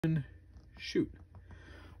and shoot.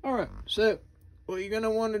 Alright, so what you're going to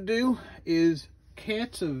want to do is,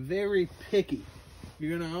 cats are very picky.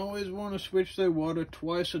 You're going to always want to switch their water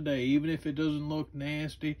twice a day, even if it doesn't look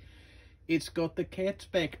nasty. It's got the cat's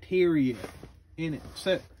bacteria in it.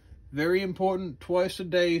 So, very important, twice a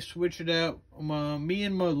day, switch it out. Me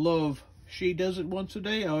and my love, she does it once a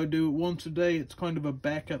day, I do it once a day. It's kind of a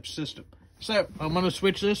backup system. So, I'm going to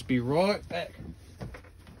switch this, be right back.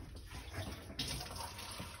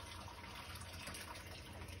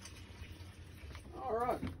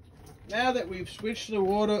 Alright, now that we've switched the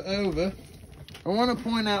water over, I want to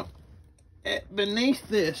point out, beneath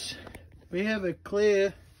this, we have a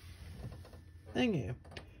clear thing here.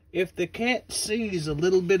 If the cat sees a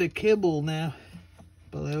little bit of kibble now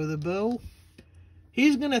below the bowl,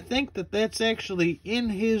 he's going to think that that's actually in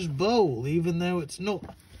his bowl, even though it's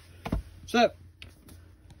not. So,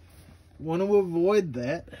 want to avoid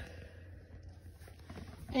that.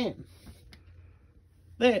 And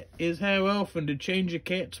that is how often to change a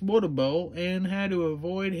cat's water bowl and how to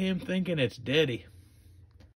avoid him thinking it's dirty.